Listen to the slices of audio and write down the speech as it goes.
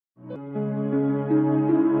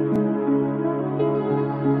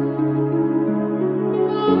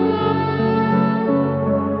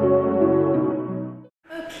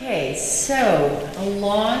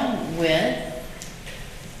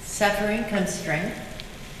strength.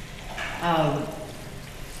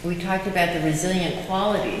 We talked about the resilient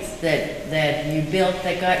qualities that you built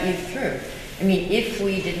that got you through. I mean, if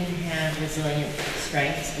we didn't have resilient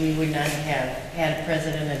strengths, we would not have had a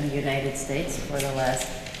president of the United States for the last,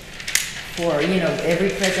 every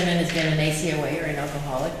president has been an ACOA or an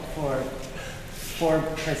alcoholic for 4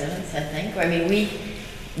 presidents, I think. I mean,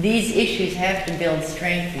 these issues have to build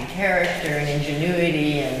strength and character and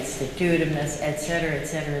ingenuity and stick-to-itiveness, et cetera, et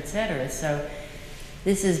cetera, et cetera. So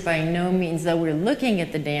this is by no means, though we're looking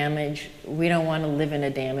at the damage, we don't want to live in a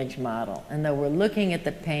damage model. And though we're looking at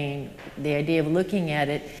the pain, the idea of looking at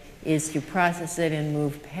it is to process it and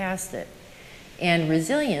move past it. And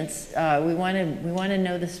resilience, we want to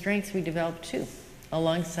know the strengths we develop too,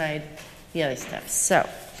 alongside the other stuff. So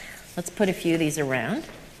let's put a few of these around.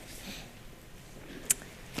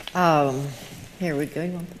 Here we go.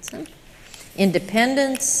 You want to put some?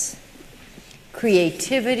 Independence,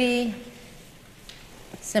 creativity.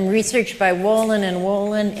 Some research by Wolin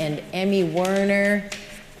and Emmy Werner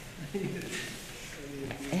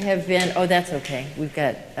have been, oh, that's okay. We've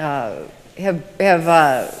got,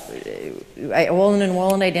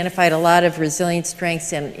 Wolin identified a lot of resilient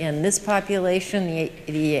strengths in this population,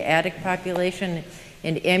 the addict population,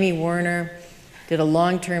 and Emmy Werner did a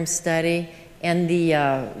long-term study. And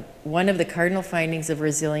one of the cardinal findings of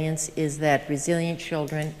resilience is that resilient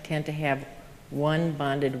children tend to have one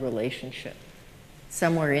bonded relationship.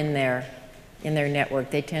 Somewhere in their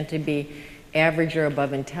network. They tend to be average or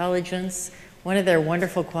above intelligence. One of their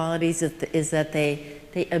wonderful qualities is that they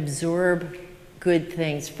absorb good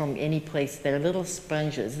things from any place. They're little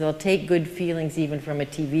sponges. They'll take good feelings even from a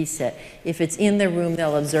TV set. If it's in their room,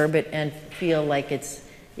 they'll absorb it and feel like it's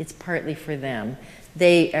partly for them.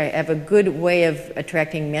 They have a good way of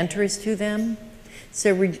attracting mentors to them.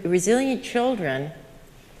 So resilient children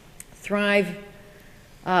thrive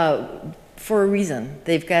for a reason.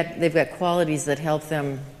 They've got qualities that help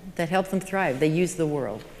them thrive. They use the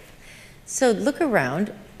world. So look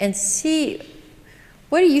around and see,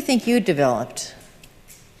 what do you think you developed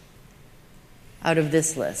out of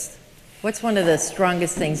this list? What's one of the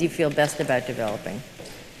strongest things you feel best about developing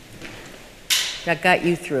that got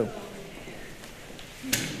you through?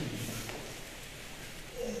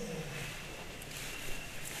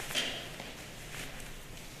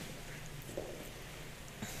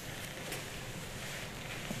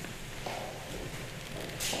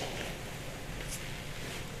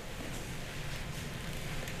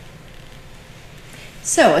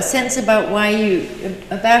 So, a sense about how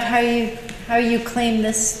you claim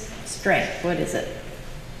this strength. What is it?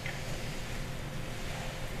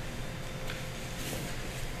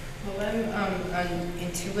 Well, I'm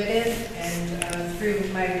intuitive, and through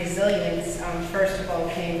my resilience, first of all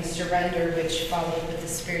came surrender, which followed with the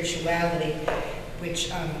spirituality,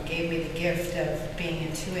 which gave me the gift of being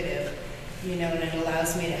intuitive, and it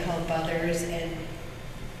allows me to help others and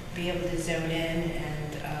be able to zone in and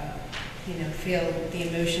feel the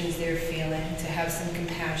emotions they're feeling, to have some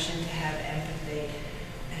compassion, to have empathy,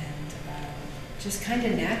 and just kind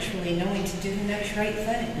of naturally knowing to do the next right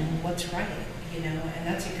thing, what's right, and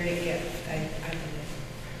that's a great gift, I believe.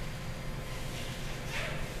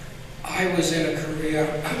 I was in a career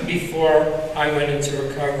before I went into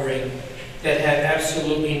recovery that had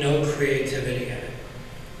absolutely no creativity in it.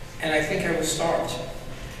 And I think I was starved.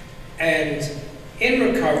 And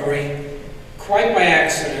in recovery, quite by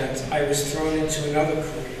accident, I was thrown into another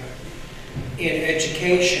career in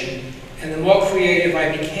education. And the more creative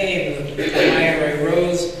I became, the higher I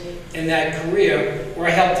rose in that career, where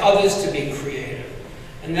I helped others to be creative.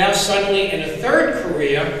 And now suddenly in a third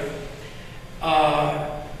career,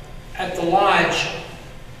 at the lodge,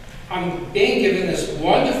 I'm being given this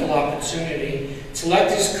wonderful opportunity to let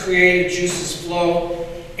these creative juices flow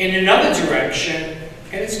in another direction,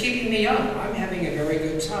 and it's keeping me young. I'm having a very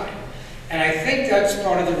good time. And I think that's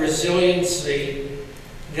part of the resiliency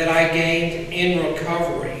that I gained in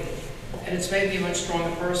recovery. And it's made me a much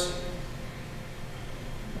stronger person.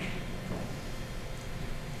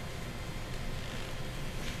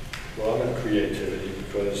 Well, I'm in creativity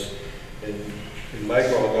because in my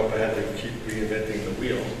growing up, I had to keep reinventing the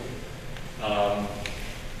wheel.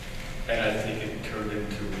 And I think it turned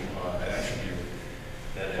into an attribute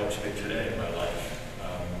that helps me today in my life.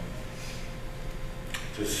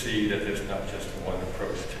 To see that there's not just one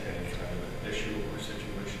approach to any kind of an issue or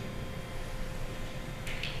situation.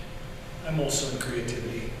 I'm also in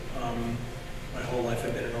creativity. My whole life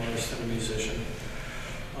I've been an artist and a musician.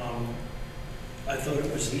 I thought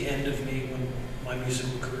it was the end of me when my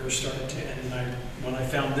musical career started to end. And when I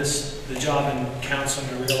found the job in counseling,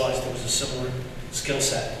 I realized there was a similar skill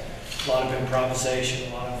set. A lot of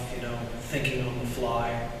improvisation, a lot of, thinking on the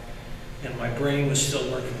fly, and my brain was still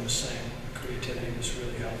working the same. Creativity was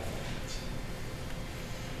really helpful.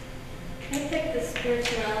 I picked the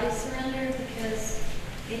spirituality surrender because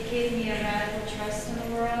it gave me a radical trust in the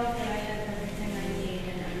world that I have everything I need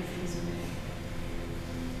and everything's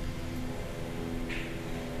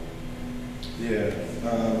okay.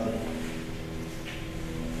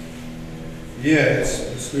 Yeah,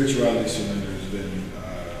 spirituality surrender has been,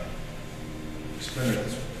 it's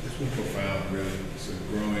been profound, really. It's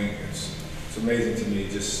growing. It's amazing to me,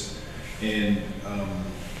 just in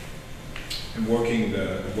working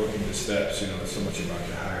the steps. You know, it's so much about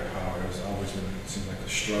your higher power. It's always been, it seems like a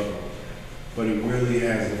struggle, but it really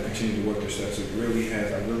has. I've continued to work the steps. It really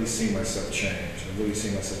has. I've really seen myself change. I've really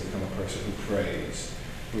seen myself become a person who prays,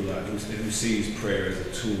 who sees prayer as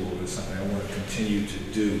a tool, as something I want to continue to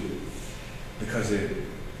do because it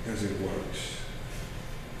works.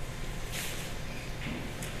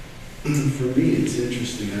 For me, it's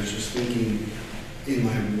interesting. I was just thinking, in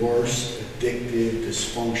my worst addictive,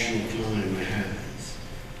 dysfunctional time, I had this.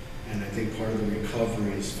 And I think part of the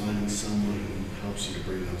recovery is finding someone who helps you to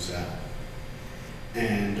bring those out.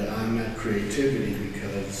 And I'm at creativity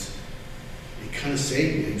because it kind of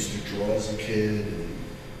saved me. I used to draw as a kid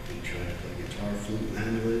and try to play guitar, flute,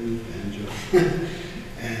 mandolin, banjo.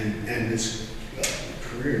 and this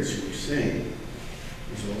career, as you were saying,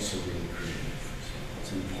 is also really creative. So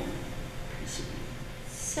it's an important piece of it.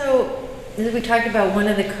 So, as we talked about, one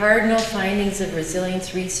of the cardinal findings of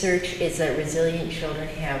resilience research is that resilient children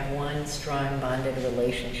have one strong bonded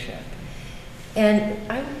relationship.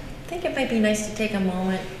 And I think it might be nice to take a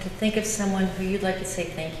moment to think of someone who you'd like to say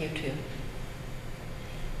thank you to.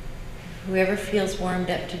 Whoever feels warmed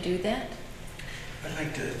up to do that. I'd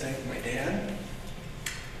like to thank my dad,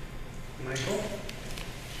 Michael.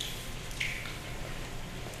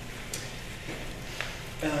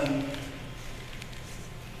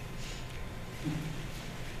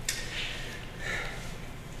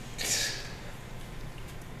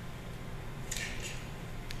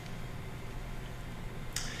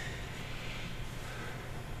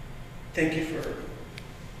 Thank you for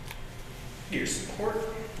your support.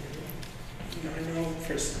 You know, I know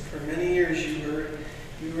for many years you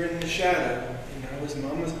were in the shadow, and I was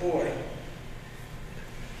Mama's boy.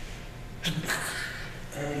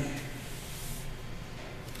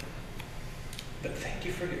 But thank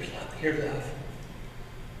you for your love.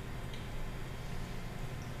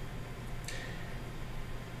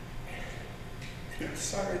 And I'm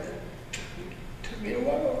sorry that it took me a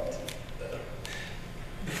while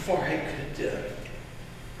before I could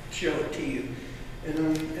show it to you.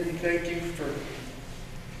 And thank you for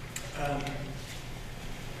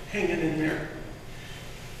hanging in there,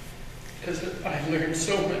 because I learned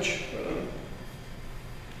so much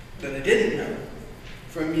that I didn't know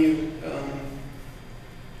from you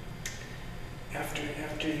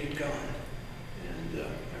after you'd gone. And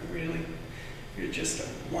I really, you're just a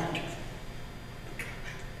wonderful